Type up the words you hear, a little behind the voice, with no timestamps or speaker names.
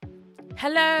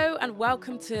Hello and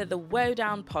welcome to the Woe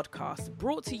Down podcast,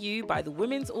 brought to you by the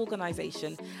Women's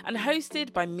Organisation and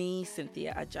hosted by me,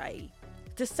 Cynthia Ajayi.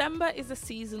 December is a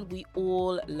season we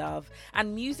all love,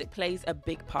 and music plays a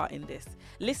big part in this,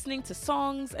 listening to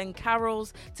songs and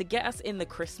carols to get us in the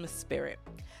Christmas spirit.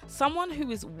 Someone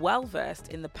who is well versed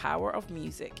in the power of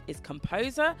music is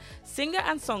composer, singer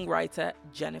and songwriter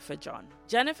Jennifer John.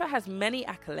 Jennifer has many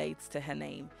accolades to her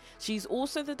name. She's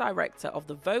also the director of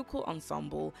the vocal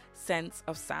ensemble Sense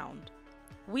of Sound.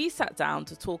 We sat down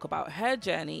to talk about her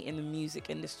journey in the music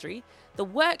industry, the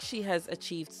work she has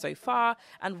achieved so far,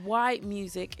 and why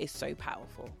music is so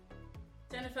powerful.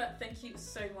 Jennifer, thank you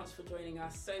so much for joining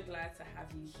us. So glad to have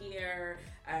you here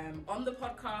on the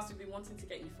podcast. We've been wanting to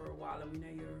get you for a while, and we know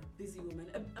you're a busy woman,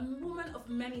 a woman of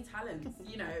many talents.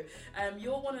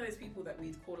 You're one of those people that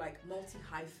we'd call like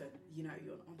multi-hyphen. You're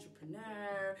an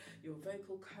entrepreneur, you're a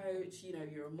vocal coach,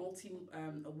 you're a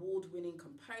multi-award-winning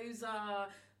composer.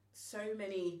 So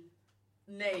many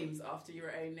names after your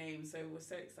own name, so we're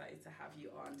so excited to have you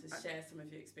on to share some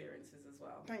of your experiences as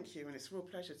well. Thank you, and it's a real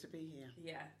pleasure to be here.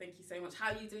 Yeah, thank you so much.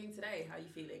 How are you doing today? How are you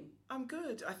feeling? I'm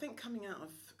good. I think coming out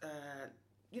of,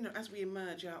 as we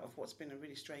emerge out of what's been a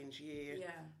really strange year,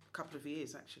 a couple of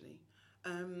years actually,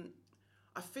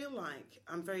 I feel like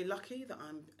I'm very lucky that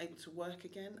I'm able to work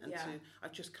again, and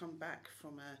I've just come back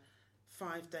from a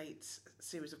 5-date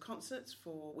series of concerts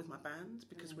with my band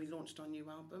because we launched our new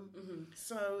album. Mm-hmm.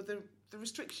 So the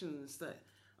restrictions that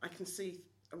I can see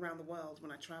around the world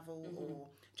when I travel or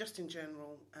just in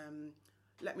general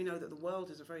let me know that the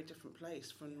world is a very different place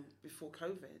from before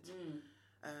COVID.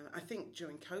 I think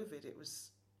during COVID it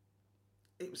was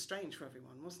strange for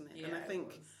everyone, wasn't it? And I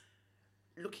think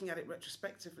looking at it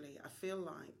retrospectively, I feel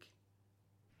like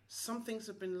some things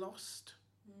have been lost.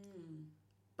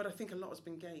 But I think a lot has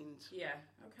been gained. Yeah,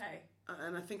 okay.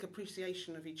 And I think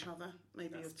appreciation of each other,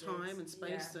 maybe of time and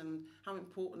space, and how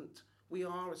important we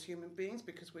are as human beings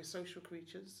because we're social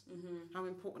creatures. Mm-hmm. How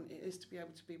important it is to be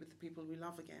able to be with the people we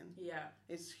love again. Yeah.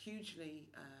 It's hugely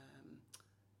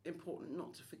important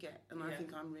not to forget. And I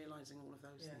think I'm realising all of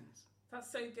those things.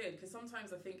 That's so good, because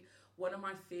sometimes I think one of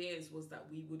my fears was that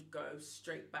we would go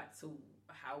straight back to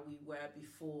how we were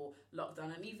before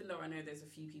lockdown. And even though I know there's a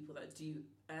few people that do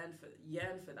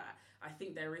yearn for that, I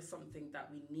think there is something that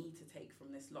we need to take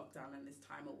from this lockdown and this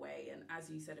time away. And as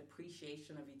you said,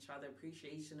 appreciation of each other,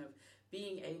 appreciation of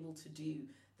being able to do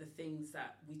the things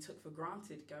that we took for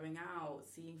granted, going out,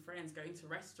 seeing friends, going to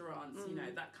restaurants,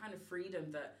 that kind of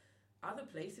freedom that other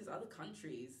places, other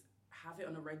countries have it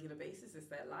on a regular basis. It's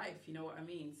their life, you know what I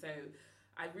mean? So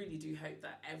I really do hope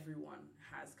that everyone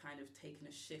has kind of taken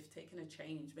a shift, taken a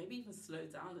change, maybe even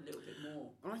slowed down a little bit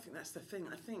more. Well, I think that's the thing.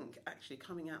 I think actually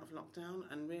coming out of lockdown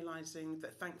and realising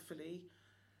that thankfully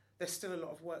there's still a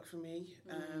lot of work for me,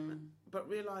 but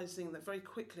realising that very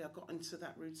quickly I got into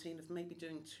that routine of maybe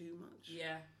doing too much.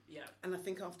 Yeah. And I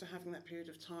think after having that period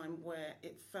of time where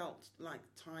it felt like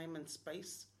time and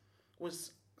space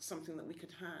was something that we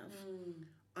could have,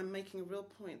 I'm making a real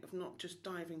point of not just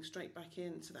diving straight back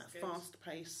into that fast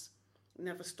pace,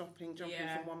 never stopping, jumping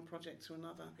from one project to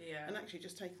another, and actually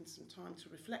just taking some time to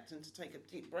reflect and to take a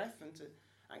deep breath and to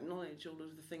acknowledge all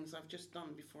of the things I've just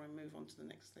done before I move on to the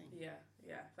next thing. Yeah,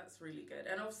 that's really good.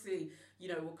 And obviously,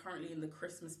 we're currently in the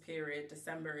Christmas period.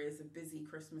 December is a busy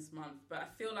Christmas month, but I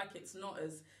feel like it's not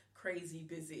as crazy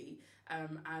busy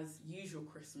as usual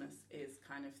Christmas is,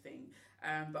 kind of thing.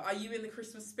 But are you in the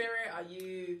Christmas spirit? Are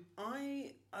you?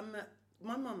 My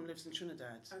mum lives in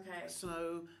Trinidad. Okay.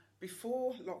 So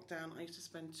before lockdown, I used to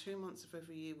spend 2 months of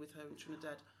every year with her in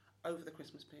Trinidad over the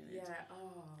Christmas period. Yeah.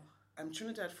 Oh.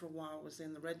 Trinidad for a while was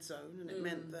in the red zone, and it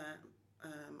meant that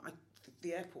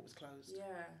the airport was closed. Yeah.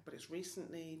 But it's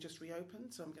recently just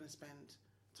reopened, so I'm going to spend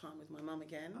time with my mum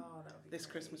again this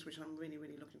great. Christmas, which I'm really,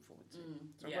 really looking forward to.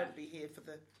 So I won't be here for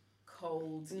the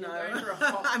cold. No, you're going for a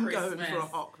hot I'm Christmas. Going for a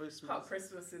hot Christmas. Hot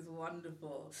Christmas is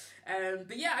wonderful.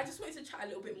 But yeah, I just wanted to chat a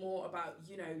little bit more about,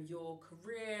 your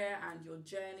career and your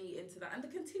journey into that, and the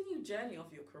continued journey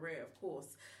of your career, of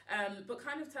course. But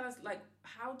kind of tell us,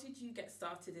 how did you get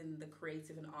started in the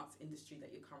creative and arts industry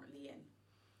that you're currently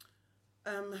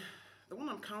in? The one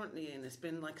I'm currently in has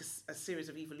been like a series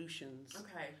of evolutions.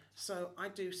 Okay. So I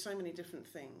do so many different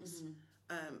things.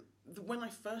 Mm-hmm. When I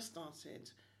first started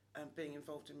being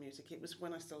involved in music, it was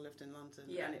when I still lived in London.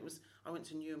 Yeah. And I went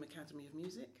to Newham Academy of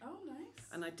Music. Oh, nice.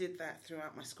 And I did that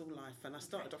throughout my school life. And I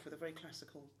started off with a very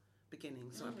classical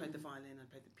beginning. So I played the violin, I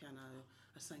played the piano,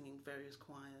 I sang in various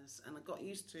choirs. And I got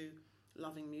used to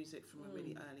loving music from a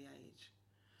really early age.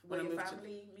 Were your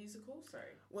family musical?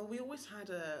 Sorry. Well, we always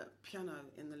had a piano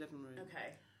in the living room.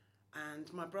 Okay.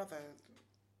 And my brother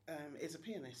is a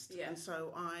pianist. Yeah. And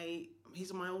so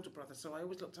he's my older brother, so I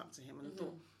always looked up to him and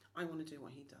thought, I want to do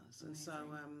what he does. And so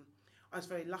I was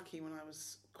very lucky when I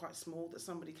was quite small that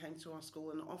somebody came to our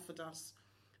school and offered us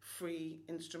free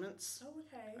instruments. Oh,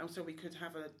 okay. And so we could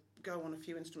have a go on a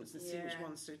few instruments and see which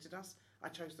one suited us. I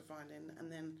chose the violin,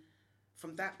 and then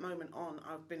from that moment on,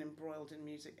 I've been embroiled in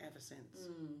music ever since.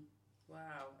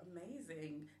 Wow,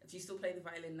 amazing. Do you still play the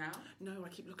violin now? No, I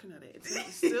keep looking at it.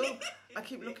 It's still, I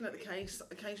keep looking at the case.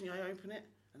 Occasionally I open it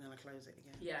and then I close it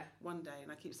again. Yeah. One day,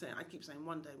 and I keep saying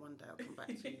one day I'll come back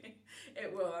to you.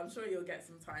 It will. I'm sure you'll get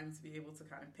some time to be able to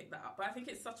kind of pick that up. But I think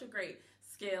it's such a great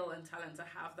skill and talent to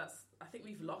have. I think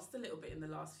we've lost a little bit in the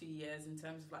last few years in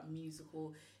terms of like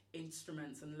musical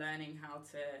instruments and learning how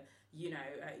to,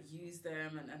 use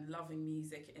them and loving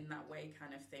music in that way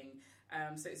kind of thing.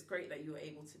 So it's great that you were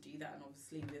able to do that, and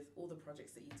obviously with all the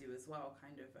projects that you do as well,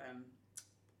 kind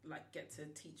of get to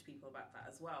teach people about that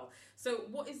as well. So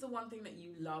what is the one thing that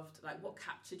you loved, like what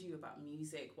captured you about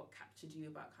music, what captured you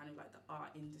about kind of like the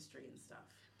art industry and stuff?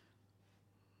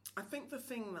 I think the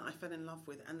thing that I fell in love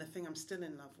with, and the thing I'm still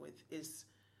in love with, is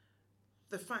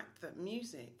the fact that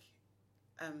music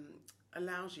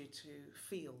allows you to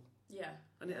feel. Yeah.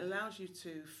 And it allows you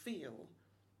to feel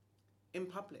in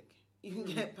public. You can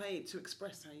get paid to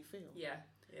express how you feel. Yeah.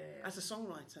 As a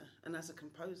songwriter and as a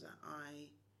composer, I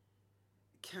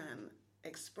can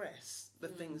express the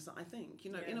things that I think.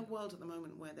 In a world at the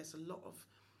moment where there's a lot of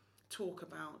talk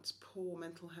about poor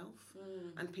mental health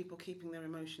and people keeping their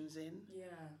emotions in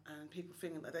and people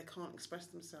feeling that they can't express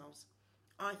themselves,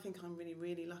 I think I'm really,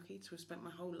 really lucky to have spent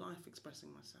my whole life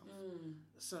expressing myself.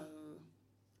 So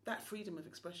that freedom of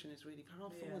expression is really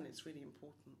powerful and it's really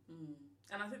important.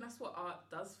 And I think that's what art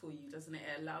does for you, doesn't it?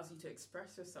 It allows you to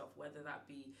express yourself, whether that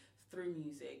be through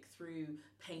music, through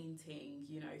painting,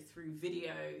 through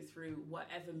video, through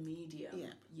whatever medium.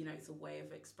 It's a way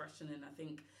of expression, and I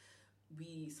think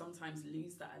we sometimes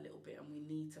lose that a little bit, and we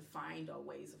need to find our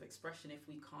ways of expression if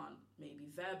we can't maybe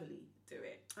verbally do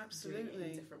it. Absolutely. Doing it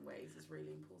in different ways is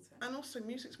really important. And also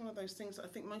music's one of those things that I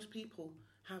think most people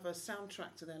have a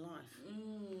soundtrack to their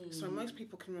life. So most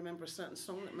people can remember a certain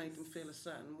song that made them feel a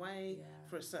certain way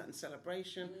for a certain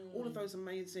celebration. All of those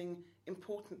amazing,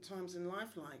 important times in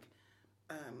life, like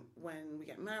when we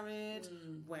get married,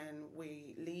 when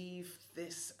we leave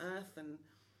this earth, and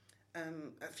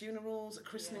at funerals, at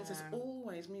christenings, there's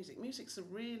always music. Music's a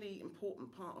really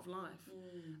important part of life.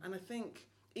 And I think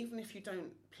even if you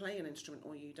don't play an instrument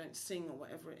or you don't sing or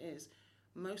whatever it is,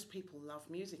 most people love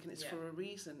music, and it's for a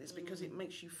reason. It's because it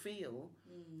makes you feel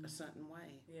a certain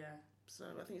way. So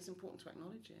I think it's important to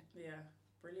acknowledge it.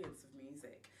 Brilliance of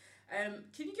music.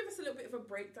 Can you give us a little bit of a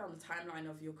breakdown, the timeline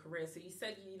of your career? So you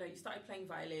said, you started playing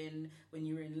violin when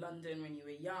you were in London, when you were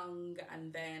young,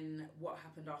 and then what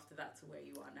happened after that to where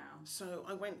you are now? So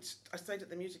I stayed at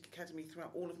the Music Academy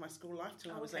throughout all of my school life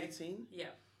till I was 18.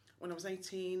 When I was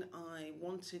 18,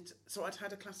 I'd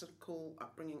had a classical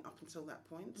upbringing up until that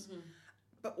point.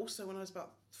 But also when I was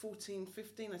about 14,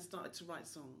 15, I started to write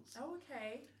songs. Oh,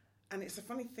 okay. And it's a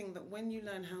funny thing that when you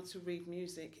learn how to read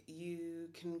music, you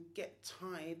can get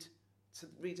tied to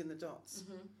reading the dots.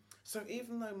 So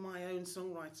even though my own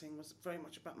songwriting was very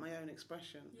much about my own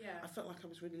expression, I felt like I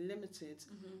was really limited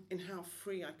in how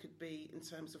free I could be in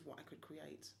terms of what I could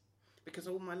create. Because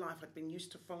all my life I'd been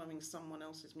used to following someone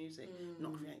else's music,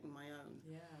 not creating my own.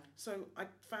 So I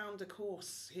found a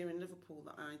course here in Liverpool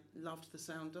that I loved the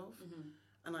sound of,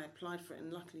 and I applied for it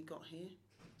and luckily got here.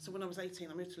 So when I was 18,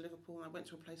 I moved to Liverpool and I went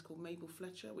to a place called Mabel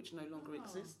Fletcher, which no longer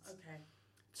exists,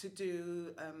 to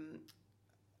do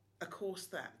a course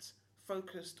that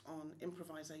focused on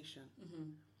improvisation,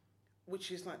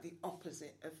 which is like the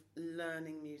opposite of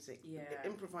learning music.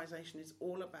 Improvisation is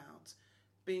all about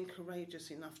being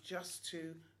courageous enough just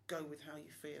to go with how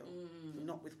you feel,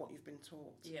 not with what you've been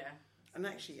taught. And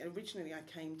actually, originally I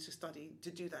came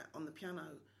to do that on the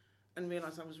piano, and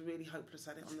realised I was really hopeless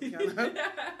at it on the piano,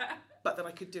 but that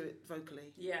I could do it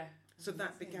vocally. So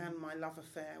that began my love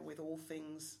affair with all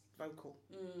things vocal.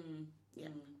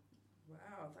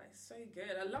 Wow, that is so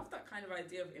good. I love that kind of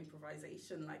idea of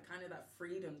improvisation, like kind of that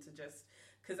freedom to just,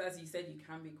 because as you said, you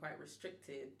can be quite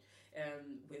restricted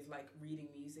with like reading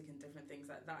music and different things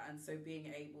like that, and so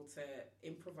being able to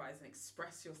improvise and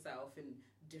express yourself in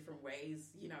different ways,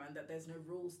 and that there's no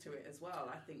rules to it as well.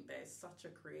 I think there's such a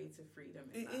creative freedom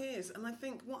in that. It is, and I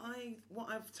think what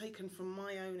I've taken from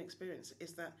my own experience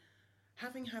is that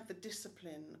having had the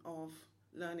discipline of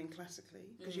learning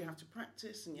classically, because you have to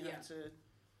practice and you have to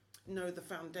know the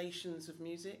foundations of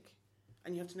music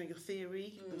and you have to know your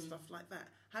theory and stuff like that.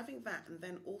 Having that and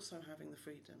then also having the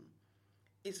freedom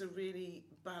is a really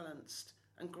balanced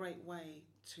and great way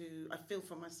I feel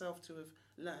for myself to have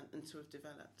learned and to have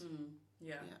developed.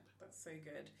 That's so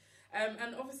good.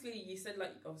 And obviously you said,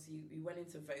 like, obviously you went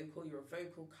into vocal, you're a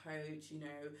vocal coach, you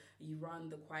know, you run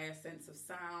the choir Sense of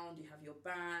Sound, you have your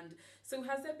band. So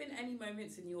has there been any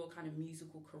moments in your kind of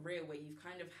musical career where you've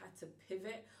kind of had to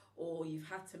pivot, or you've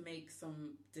had to make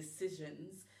some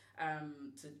decisions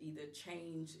to either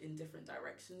change in different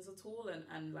directions at all?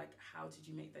 And like, how did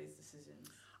you make those decisions?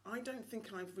 I don't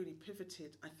think I've really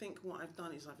pivoted. I think what I've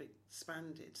done is I've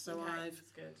expanded. So That's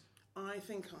good. I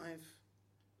think I've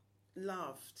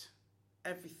loved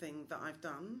everything that I've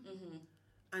done,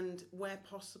 and where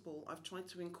possible I've tried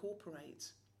to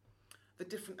incorporate the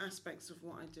different aspects of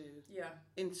what I do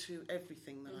into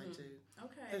everything that I do.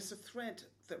 Okay. There's a thread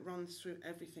that runs through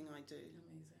everything I do.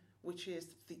 Amazing. Which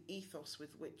is the ethos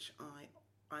with which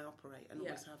I operate and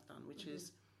always have done, which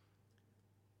is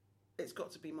it's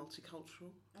got to be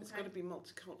multicultural. It's got to be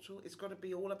multicultural. It's got to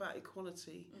be all about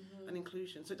equality and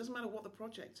inclusion. So it doesn't matter what the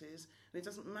project is, and it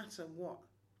doesn't matter what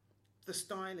the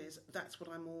style is. That's what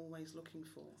I'm always looking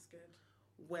for. That's good.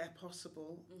 Where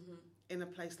possible, in a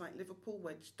place like Liverpool,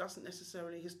 which doesn't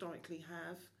necessarily historically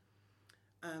have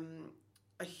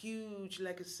a huge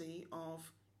legacy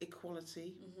of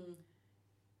equality.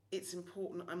 It's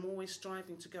important. I'm always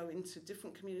striving to go into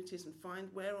different communities and find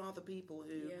where are the people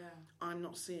who I'm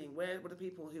not seeing, where are the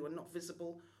people who are not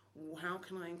visible. How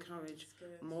can I encourage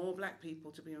more black people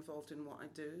to be involved in what I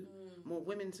do, more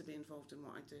women to be involved in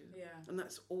what I do? And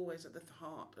that's always at the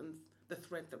heart and the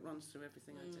thread that runs through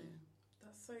everything I do.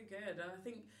 That's so good. And I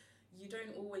think you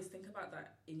don't always think about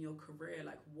that in your career,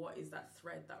 like what is that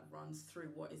thread that runs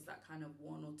through? What is that kind of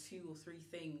one or two or three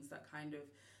things that kind of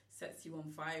sets you on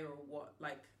fire, or what,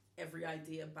 like, every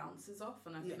idea bounces off?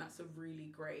 And I think that's a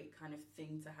really great kind of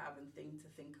thing to have and thing to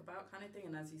think about, kind of thing.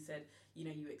 And as you said, you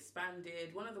know, you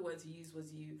expanded. One of the words you used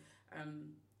was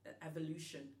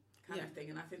evolution kind of thing.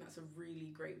 And I think that's a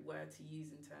really great word to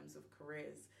use in terms of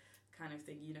careers kind of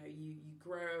thing. You know, you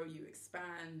grow, you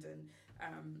expand,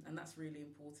 and that's really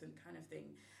important kind of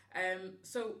thing.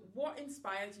 So what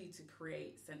inspired you to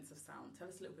create Sense of Sound? Tell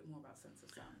us a little bit more about Sense of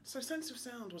Sound. So Sense of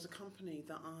Sound was a company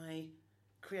that I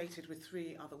created with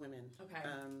 3 other women. Okay.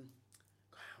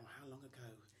 How long ago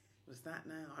was that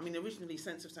now? I mean, originally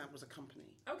Sense of Sound was a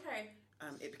company. Okay.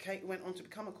 It went on to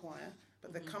become a choir,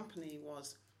 but the company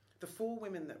was the 4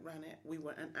 women that ran it. We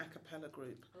were an a cappella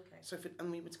group. Okay.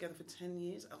 And we were together for 10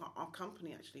 years. Our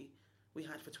company actually we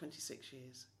had for 26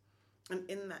 years, and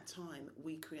in that time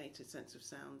we created Sense of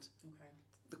Sound,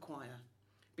 the choir,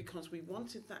 because we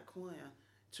wanted that choir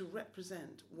to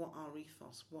represent what our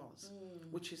ethos was,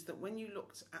 which is that when you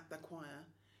looked at the choir,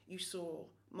 you saw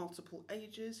multiple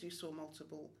ages, you saw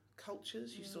multiple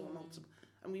cultures, you saw multiple...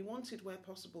 And we wanted, where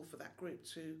possible, for that group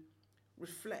to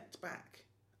reflect back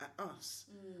at us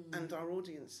and our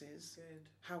audiences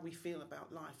how we feel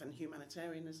about life and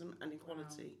humanitarianism and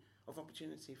equality of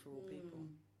opportunity for all people.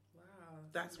 Wow.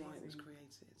 That's why it was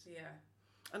created. Yeah.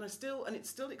 And it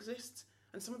still exists,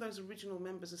 and some of those original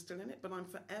members are still in it, but I'm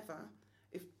forever...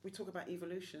 If we talk about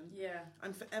evolution,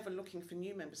 I'm forever looking for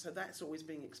new members, so that's always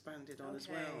being expanded on as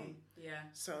well. Yeah.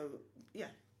 So,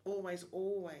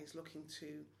 always looking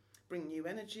to bring new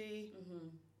energy,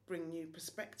 bring new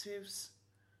perspectives,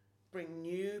 bring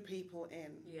new people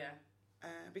in. Yeah.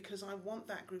 Because I want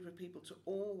that group of people to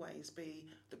always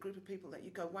be the group of people that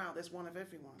you go, wow, there's one of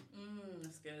everyone.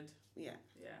 That's good. Yeah.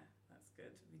 Yeah.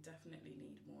 Good. We definitely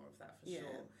need more of that for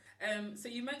sure. So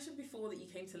you mentioned before that you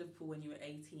came to Liverpool when you were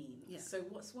 18. Yeah. So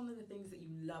what's one of the things that you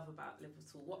love about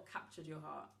Liverpool? What captured your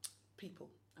heart? People.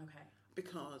 Okay.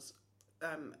 Because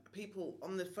people,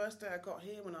 on the first day I got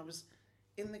here, when I was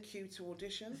in the queue to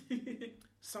audition,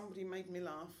 somebody made me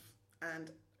laugh,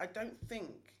 and I don't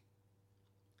think...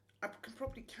 I can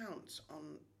probably count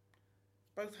on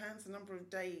both hands the number of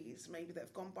days maybe that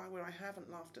have gone by where I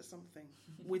haven't laughed at something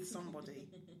with somebody.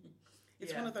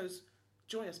 It's one of those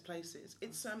joyous places.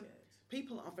 It's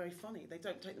people are very funny. They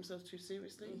don't take themselves too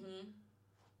seriously.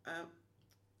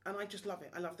 And I just love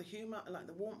it. I love the humour. I like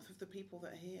the warmth of the people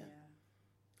that are here.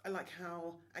 I like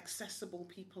how accessible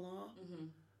people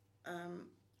are.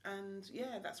 And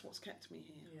that's what's kept me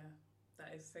here. Yeah.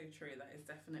 That is so true. That is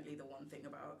definitely the one thing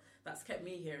that's kept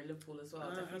me here in Liverpool as well.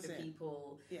 Definitely the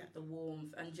people, the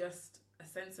warmth, and just a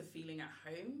sense of feeling at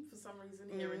home for some reason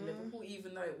here in Liverpool,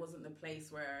 even though it wasn't the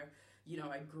place where, you know,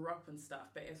 I grew up and stuff,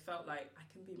 but it felt like I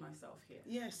can be myself here.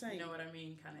 Yeah, same. You know what I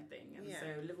mean, kind of thing. And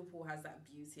so Liverpool has that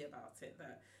beauty about it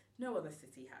that no other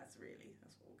city has, really.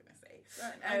 That's what we're going to say.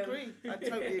 I agree. I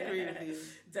totally agree with you.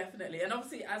 Definitely. And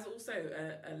obviously, as also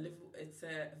it's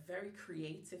a very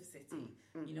creative city.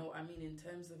 You know what I mean? In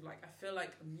terms of, like, I feel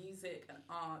like music and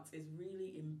art is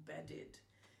really embedded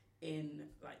in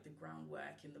like the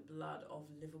groundwork, in the blood of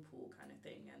Liverpool kind of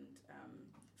thing. And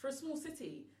for a small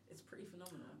city, it's pretty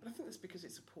phenomenal. But I think that's because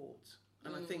it's a port.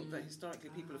 And I think that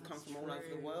historically people have come from all over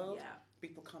the world. Yeah.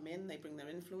 People come in, they bring their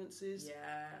influences.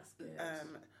 Yeah, that's good.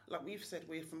 Like we've said,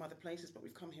 we're from other places, but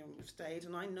we've come here and we've stayed.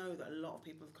 And I know that a lot of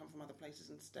people have come from other places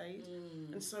and stayed.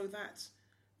 And so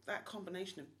that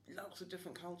combination of lots of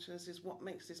different cultures is what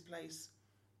makes this place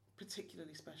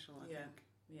particularly special, I think.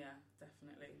 Yeah,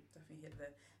 definitely hit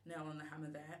the nail on the hammer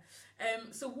there.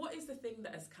 So what is the thing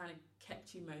that has kind of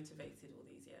kept you motivated all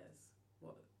these years?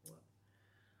 What?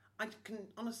 I can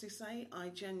honestly say I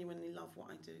genuinely love what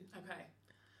I do. Okay.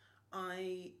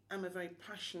 I am a very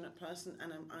passionate person,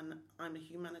 and I'm a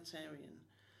humanitarian.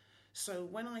 So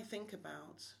when I think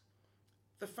about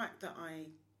the fact that I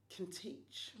can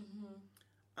teach,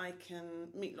 I can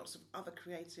meet lots of other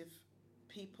creative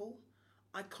people,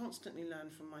 I constantly learn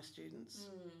from my students.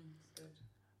 Good.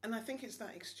 And I think it's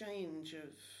that exchange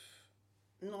of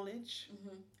knowledge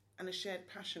and a shared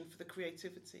passion for the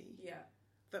creativity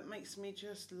that makes me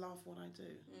just love what I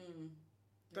do.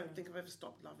 Don't think I've ever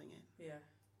stopped loving it. Yeah,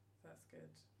 that's good.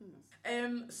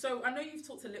 So I know you've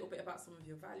talked a little bit about some of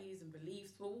your values and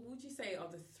beliefs, but what would you say are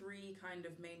the 3 kind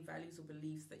of main values or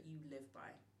beliefs that you live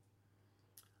by?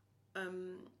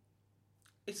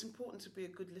 It's important to be a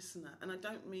good listener, and I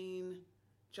don't mean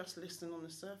just listen on the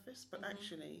surface, but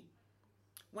actually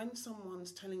when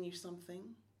someone's telling you something,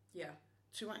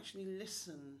 to actually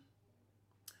listen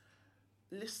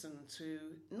to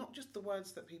not just the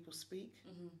words that people speak,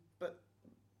 but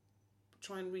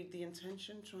try and read the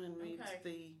intention, try and read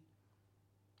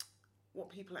what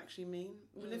people actually mean.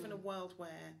 We live in a world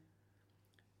where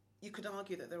you could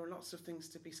argue that there are lots of things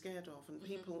to be scared of, and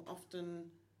people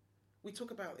often, we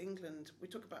talk about England, we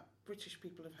talk about British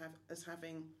people as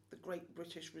having the Great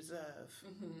British Reserve.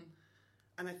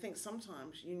 And I think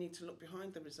sometimes you need to look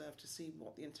behind the reserve to see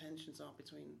what the intentions are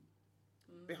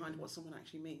behind what someone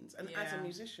actually means. And as a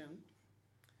musician,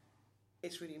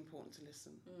 it's really important to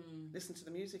listen. Listen to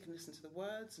the music and listen to the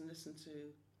words and listen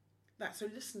to that. So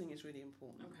listening is really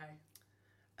important.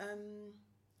 Okay.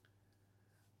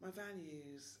 My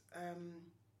values.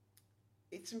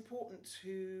 It's important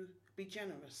to be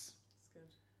generous. That's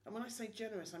good. And when I say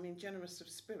generous, I mean generous of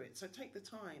spirit. So take the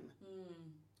time.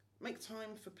 Make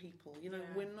time for people. You know,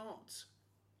 we're not...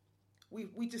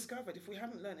 We discovered, if we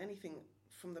hadn't learned anything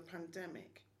from the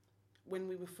pandemic, when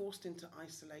we were forced into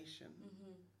isolation,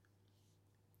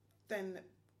 then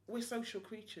we're social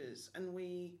creatures and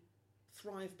we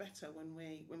thrive better when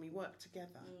we work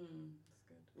together. That's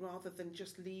good. Rather than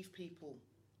just leave people,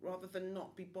 rather than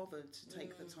not be bothered to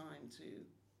take the time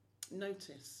to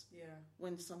notice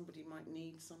when somebody might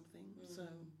need something.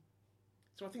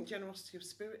 So I think generosity of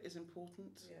spirit is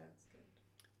important. Yeah, that's good.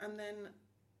 And then,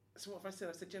 so what have I said?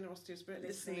 I said generosity of spirit,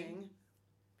 listening.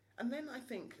 And then I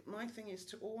think my thing is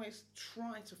to always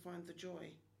try to find the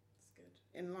joy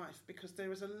in life, because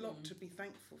there is a lot to be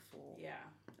thankful for. Yeah.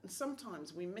 And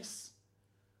sometimes we miss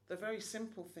the very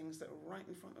simple things that are right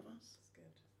in front of us. That's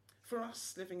good. For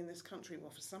us living in this country,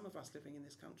 well, for some of us living in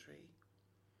this country,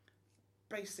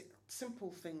 basic,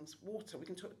 simple things, water. We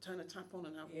can turn a tap on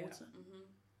and have water.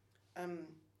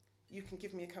 You can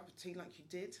give me a cup of tea like you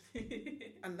did,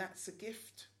 and that's a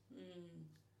gift.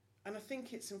 And I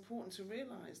think it's important to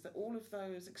realise that all of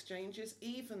those exchanges,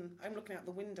 even I'm looking out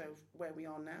the window where we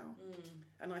are now,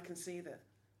 and I can see that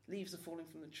leaves are falling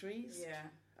from the trees. Yeah.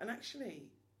 And actually,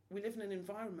 we live in an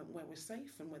environment where we're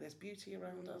safe and where there's beauty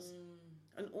around us,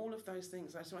 and all of those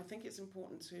things. So I think it's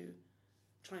important to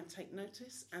try and take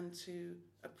notice and to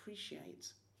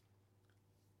appreciate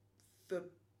the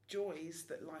joys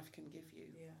that life can give you.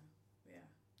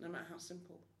 No matter how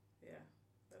simple. Yeah,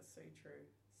 that's so true.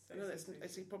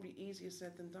 It's probably easier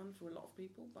said than done for a lot of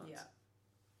people, but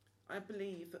I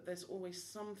believe that there's always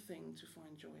something to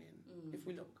find joy in if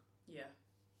we look. Yeah,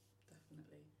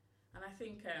 definitely. And I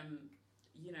think,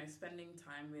 spending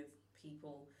time with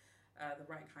people, the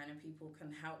right kind of people,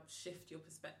 can help shift your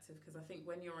perspective, because I think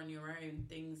when you're on your own,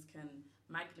 things can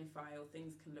magnify or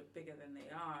things can look bigger than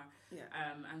they are.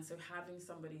 And so having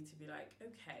somebody to be like,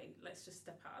 okay, let's just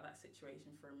step out of that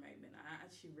situation for a moment. I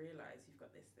actually realise you've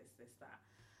got this, that.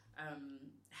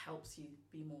 Helps you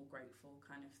be more grateful,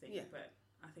 kind of thing. But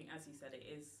I think, as you said, it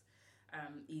is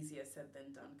easier said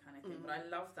than done, kind of thing. But I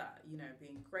love that,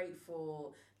 being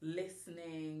grateful,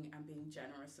 listening, and being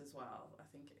generous as well. I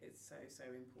think it's so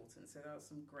important. So there are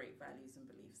some great values and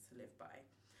beliefs to live by.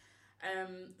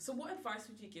 So what advice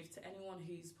would you give to anyone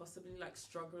who's possibly like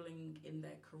struggling in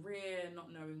their career, not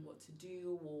knowing what to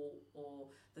do, or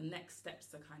the next steps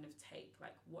to kind of take?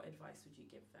 Like, what advice would you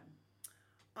give them?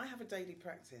 I have a daily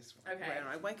practice Okay. where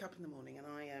I wake up in the morning and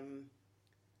I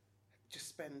just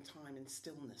spend time in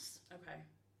stillness. Okay.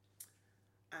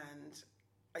 And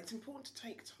it's important to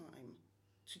take time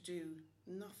to do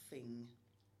nothing.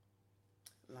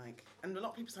 And a lot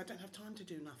of people say, I don't have time to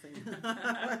do nothing.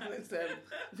 It's a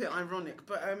bit ironic.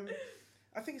 But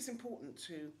I think it's important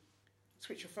to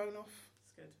switch your phone off.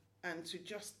 That's good. And to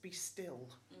just be still.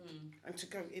 And to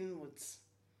go inwards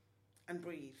and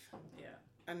breathe.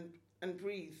 Yeah. And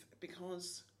breathe,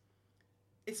 because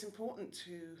it's important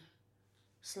to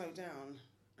slow down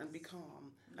and be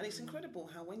calm. And it's incredible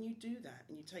how when you do that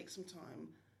and you take some time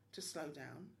to slow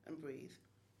down and breathe,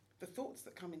 the thoughts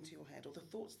that come into your head, or the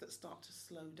thoughts that start to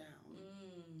slow down,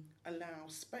 allow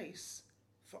space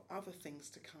for other things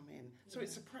to come in. So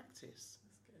it's a practice.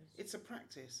 That's good. It's a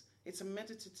practice. It's a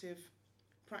meditative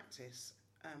practice,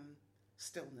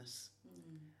 stillness.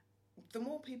 The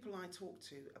more people I talk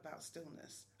to about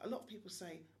stillness, a lot of people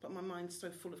say, but my mind's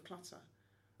so full of clutter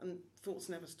and thoughts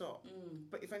never stop.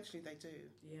 But eventually they do.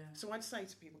 Yeah. So I'd say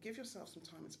to people, give yourself some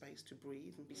time and space to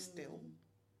breathe and be still.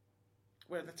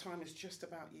 Where the time is just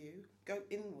about you. Go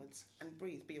inwards and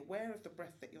breathe. Be aware of the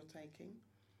breath that you're taking.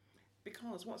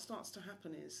 Because what starts to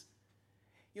happen is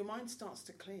your mind starts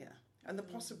to clear, and the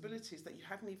possibilities that you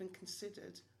hadn't even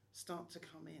considered start to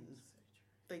come in. So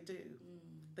true. They do.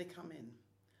 They come in.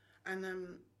 And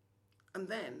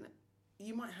then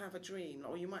you might have a dream,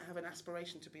 or you might have an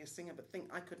aspiration to be a singer, but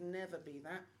think, I could never be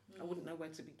that. I wouldn't know where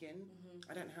to begin.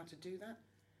 I don't know how to do that.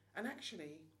 And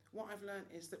actually, what I've learned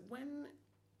is that when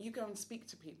you go and speak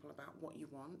to people about what you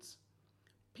want,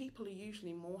 people are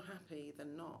usually more happy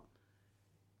than not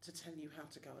to tell you how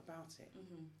to go about it.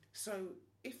 So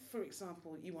if, for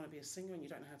example, you want to be a singer and you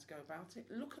don't know how to go about it,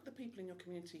 look at the people in your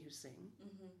community who sing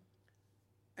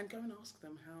and go and ask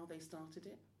them how they started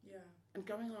it. Yeah. And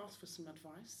go and ask for some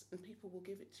advice, and people will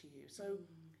give it to you. So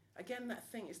again, that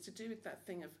thing is to do with that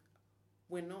thing of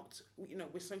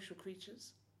we're social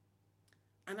creatures,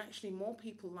 and actually more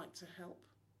people like to help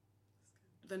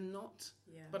than not.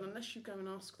 Yeah. But unless you go and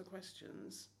ask the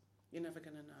questions, you're never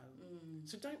going to know.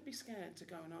 So don't be scared to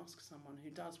go and ask someone who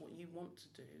does what you want to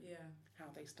do, how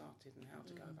they started and how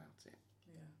to go about it.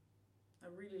 Yeah. I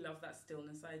really love that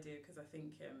stillness idea, because I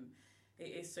think it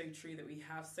is so true that we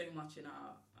have so much in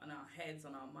our heads,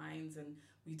 on our minds, and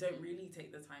we don't really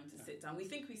take the time to sit down. We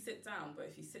think we sit down, but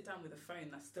if you sit down with a phone,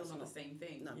 that's still not the same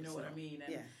thing. No, you know what I mean?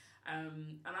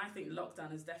 And, and I think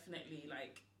lockdown has definitely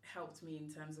helped me in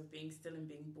terms of being still and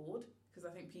being bored, because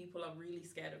I think people are really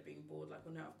scared of being bored. Like,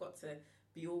 oh no, I've got to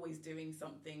be always doing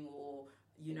something, or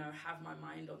have my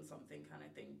mind on something kind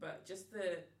of thing. But just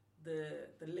the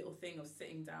little thing of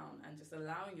sitting down and just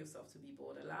allowing yourself to be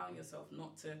bored, allowing yourself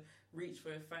not to reach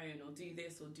for a phone or do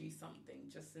this or do something,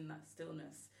 just in that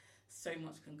stillness, so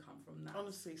much can come from that.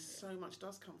 Honestly, so much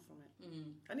does come from it.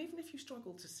 And even if you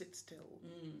struggle to sit still,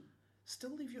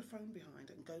 still leave your phone behind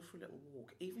and go for a little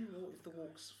walk, even if the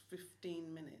walk's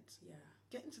 15 minutes.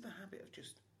 Get into the habit of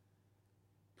just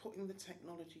putting the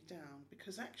technology down,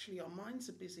 because actually our minds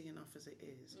are busy enough as it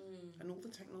is, and all the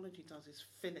technology does is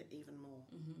fill it even more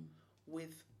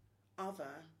with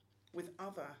other.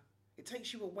 It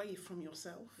takes you away from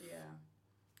yourself.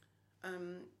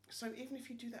 So even if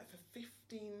you do that for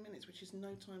 15 minutes, which is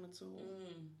no time at all,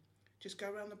 just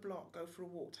go around the block, go for a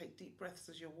walk, take deep breaths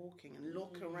as you're walking, and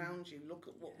look around you, look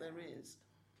at what there is.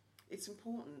 It's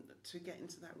important to get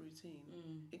into that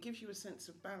routine. It gives you a sense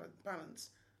of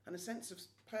balance and a sense of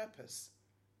purpose,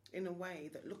 in a way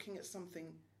that looking at something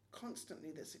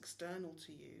constantly that's external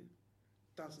to you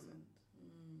doesn't.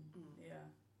 Yeah,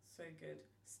 so good.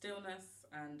 Stillness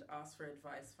and ask for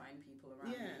advice. Find people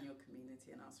around you in your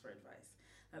community and ask for advice.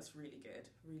 That's really good.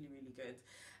 Really, really good.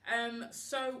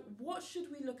 So what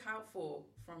should we look out for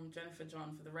from Jennifer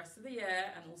John for the rest of the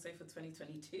year and also for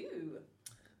 2022?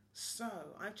 So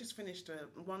I've just finished a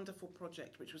wonderful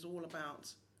project which was all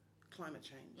about climate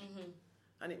change.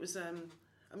 And it was a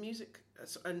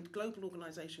global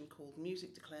organisation called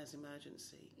Music Declares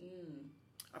Emergency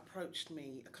approached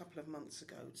me a couple of months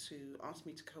ago to ask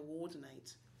me to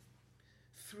coordinate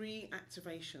 3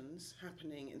 activations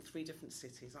happening in 3 different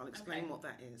cities. I'll explain what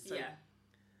that is. So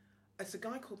it's a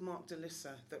guy called Mark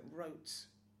DeLissa that wrote...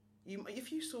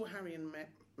 if you saw Harry and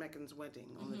Meghan's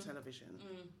wedding on the television,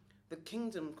 the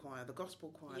Kingdom Choir, the gospel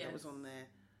choir that was on there,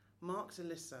 Mark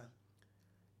DeLissa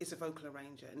is a vocal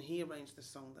arranger, and he arranged the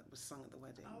song that was sung at the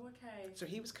wedding. Oh, okay. So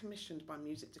he was commissioned by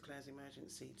Music Declares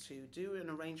Emergency to do an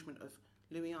arrangement of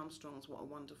Louis Armstrong's What a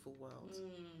Wonderful World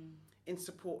in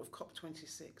support of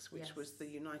COP26, which was the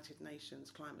United Nations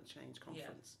Climate Change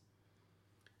Conference.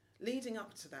 Leading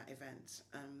up to that event,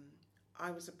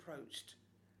 I was approached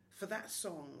for that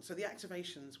song, so the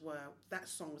activations were that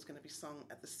song was going to be sung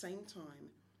at the same time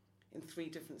in 3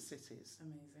 different cities.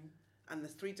 Amazing. And the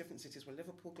 3 different cities were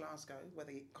Liverpool, Glasgow, where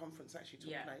the conference actually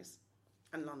took place,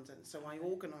 and London. So I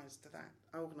organised that,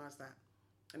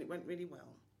 and it went really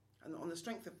well. And on the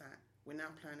strength of that, we're now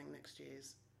planning next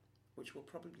year's, which will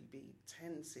probably be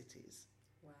 10 cities.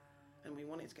 Wow. And we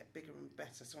want it to get bigger and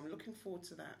better. So I'm looking forward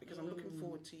to that, because I'm looking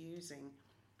forward to using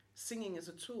singing as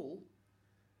a tool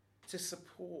to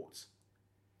support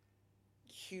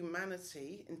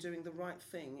humanity in doing the right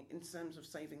thing in terms of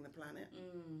saving the planet.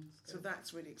 So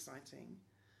that's really exciting.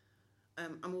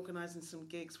 I'm organising some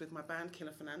gigs with my band,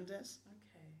 Killer Fernandez.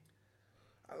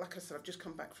 Okay. Like I said, I've just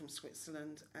come back from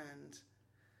Switzerland and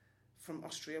from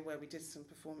Austria, where we did some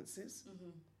performances.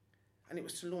 And it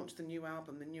was to launch the new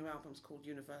album. The new album's called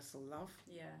Universal Love.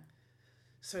 Yeah.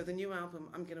 So the new album,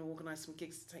 I'm going to organise some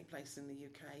gigs to take place in the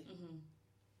UK.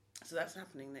 So that's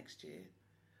happening next year.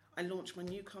 I launched my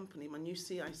new company, my new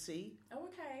CIC. Oh,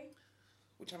 okay.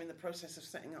 Which I'm in the process of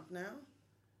setting up now.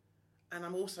 And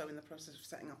I'm also in the process of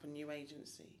setting up a new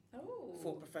agency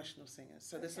for professional singers.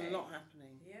 So there's a lot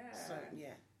happening. Yeah. So,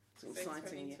 yeah. It's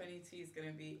exciting. 2022 is going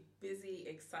to be busy,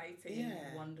 exciting,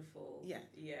 wonderful. Yeah.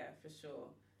 Yeah, for sure.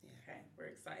 Yeah. Okay, we're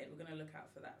excited. We're going to look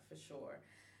out for that for sure.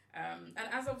 And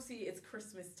as obviously it's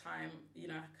Christmas time, you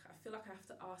know, I feel like I have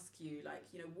to ask you, like,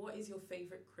 you know, what is your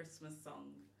favourite Christmas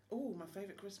song? Oh, my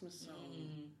favourite Christmas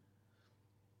song.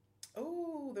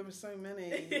 Oh, there were so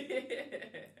many.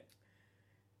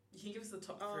 You can give us the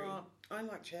top 3. I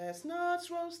like chestnuts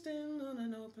roasting on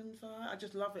an open fire. I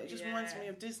just love it. It just reminds me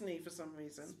of Disney for some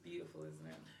reason. It's beautiful, isn't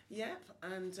it? Yep,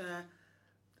 and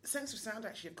Sense of Sound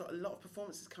actually have got a lot of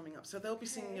performances coming up, so they'll be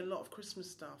singing a lot of Christmas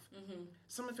stuff.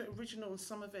 Some of it original and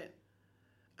some of it.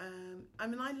 I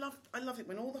mean, I love it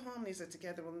when all the harmonies are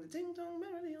together on the ding dong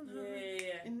merrily on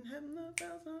high. In heaven the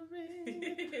bells are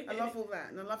ringing. I love all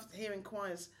that, and I love hearing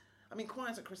choirs. I mean,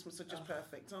 choirs at Christmas are just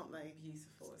perfect, aren't they?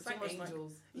 Beautiful. It's like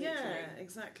angels. Yeah,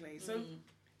 exactly. So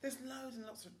there's loads and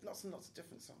lots and lots of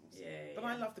different songs. But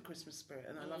I love the Christmas spirit,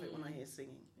 and I love it when I hear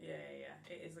singing. Yeah.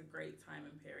 It is a great time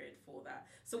and period for that.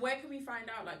 So where can we find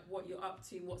out, like, what you're up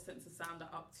to, what Sense of Sound are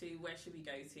up to? Where should we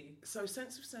go to? So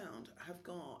Sense of Sound have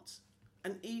got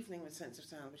an evening with Sense of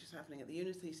Sound, which is happening at the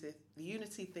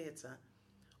Unity Theatre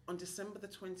on December the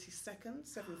 22nd,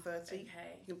 7:30. Okay.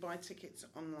 You can buy tickets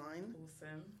online.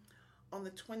 Awesome. On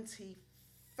the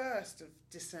 21st of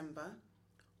December,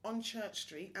 on Church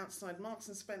Street, outside Marks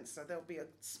and Spencer, there'll be a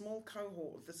small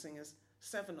cohort of the singers,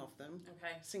 7 of them,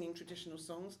 singing traditional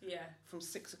songs. From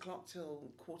 6 o'clock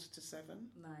till 6:45.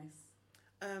 Nice.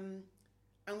 And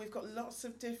we've got lots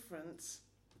of different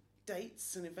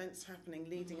dates and events happening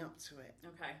leading up to it.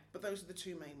 Okay. But those are the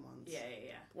 2 main ones. Yeah.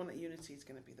 The one at Unity is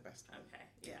going to be the best one. Okay.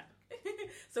 Yeah.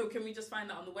 So can we just find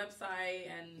that on the website?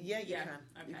 And you can.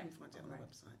 Okay. You can find it on the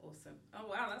website. Awesome. Oh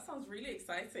wow, that sounds really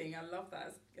exciting. I love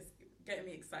that. It's getting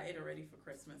me excited already for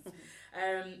Christmas.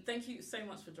 Thank you so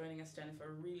much for joining us, Jennifer.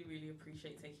 I really, really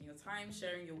appreciate taking your time,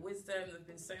 sharing your wisdom. There's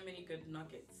been so many good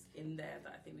nuggets in there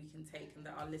that I think we can take and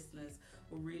that our listeners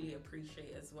will really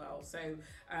appreciate as well. So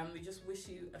we just wish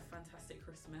you a fantastic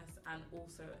Christmas and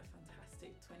also a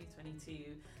fantastic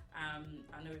 2022.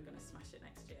 I know we're going to smash it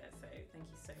next year. So thank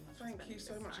you so much. Thank you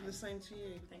so much, and the same to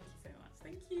you. Thank you so much.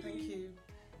 Thank you. Thank you.